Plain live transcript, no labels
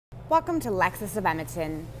Welcome to Lexus of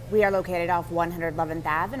Edmonton. We are located off 111th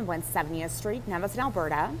Ave and 170th Street in Edmonton,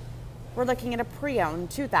 Alberta. We're looking at a pre-owned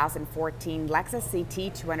 2014 Lexus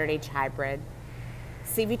CT 200h Hybrid.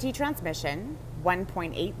 CVT Transmission,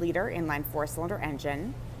 1.8-liter inline 4-cylinder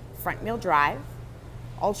engine, front-wheel drive,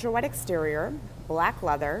 ultra-wide exterior, black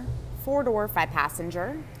leather, 4-door,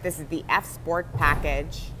 5-passenger. This is the F Sport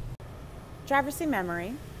package. Driver's seat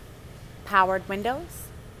memory, powered windows,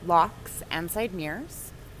 locks and side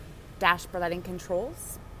mirrors, dashboard lighting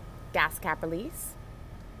controls, gas cap release,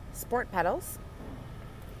 sport pedals,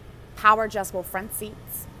 power adjustable front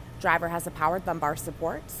seats, driver has a powered lumbar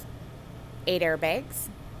support, 8 airbags,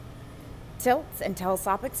 tilts and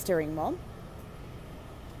telescopic steering wheel.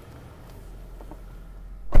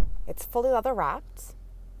 It's fully leather wrapped,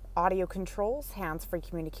 audio controls, hands-free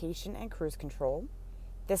communication and cruise control.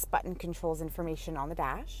 This button controls information on the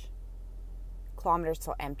dash, kilometers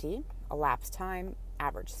till empty, elapsed time,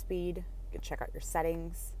 average speed. You can check out your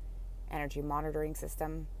settings, energy monitoring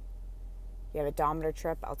system. You have a odometer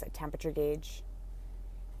trip, outside temperature gauge.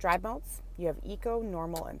 Drive modes, you have Eco,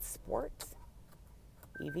 Normal, and Sport.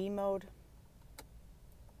 EV mode.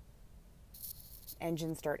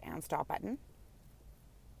 Engine start and stop button.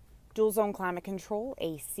 Dual zone climate control,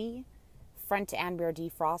 AC. Front and rear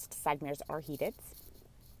defrost, side mirrors are heated.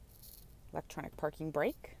 Electronic parking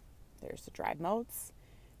brake. There's the drive modes.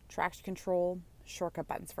 Traction control, shortcut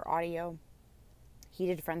buttons for audio,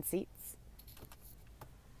 heated front seats,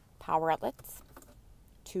 power outlets,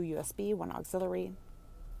 2 USB, 1 auxiliary.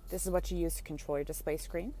 This is what you use to control your display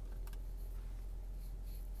screen.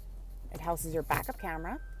 It houses your backup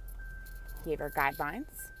camera, behavior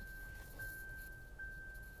guidelines,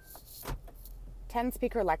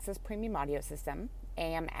 10-speaker Lexus premium audio system,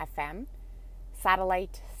 AM, FM,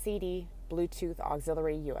 satellite, CD, Bluetooth,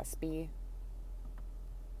 auxiliary, USB.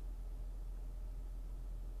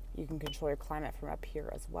 You can control your climate from up here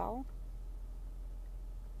as well.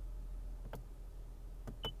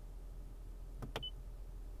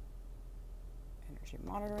 Energy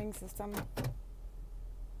monitoring system.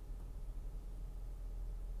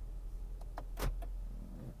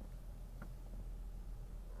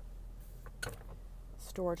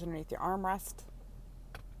 Storage underneath your armrest.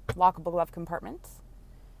 Lockable glove compartments.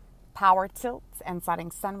 Power tilts and sliding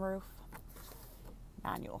sunroof.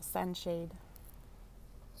 Manual sunshade.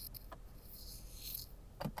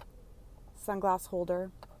 Sunglass holder,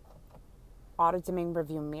 auto-dimming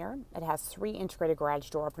review mirror. It has 3 integrated garage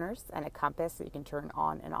door openers and a compass that you can turn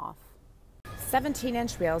on and off.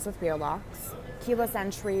 17-inch wheels with wheel locks, keyless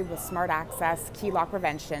entry with smart access, key lock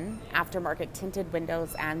prevention, aftermarket tinted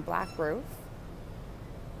windows and black roof,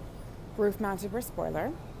 roof-mounted rear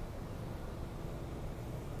spoiler,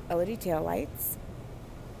 LED taillights.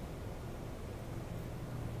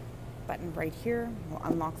 Button right here will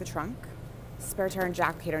unlock the trunk. Spare tire and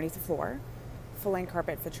jack located underneath the floor. Full-length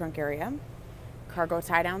carpet for the trunk area. Cargo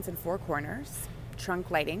tie-downs in 4 corners.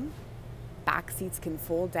 Trunk lighting. Back seats can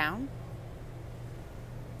fold down.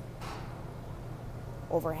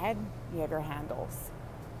 Overhead, you have your handles.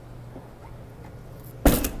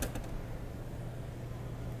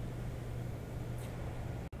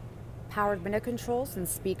 Powered window controls and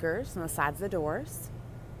speakers on the sides of the doors.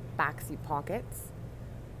 Back seat pockets.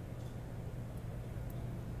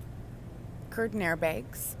 Curtain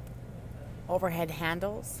airbags, overhead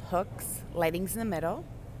handles, hooks, lightings in the middle.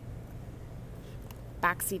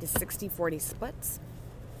 Back seat is 60-40 splits.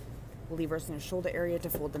 Levers in the shoulder area to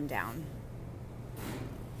fold them down.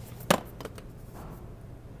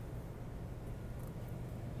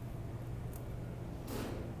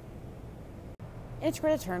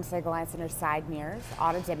 Integrated turn signal lights in your side mirrors,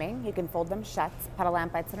 auto dimming. You can fold them shut. Pedal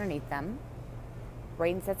lamp lights underneath them.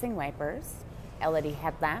 Rain sensing wipers. LED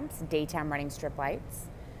headlamps, daytime running strip lights,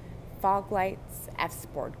 fog lights, F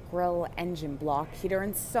Sport grille, engine block heater,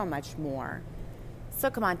 and so much more. So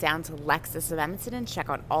come on down to Lexus of Edmonton and check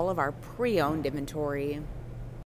out all of our pre-owned inventory.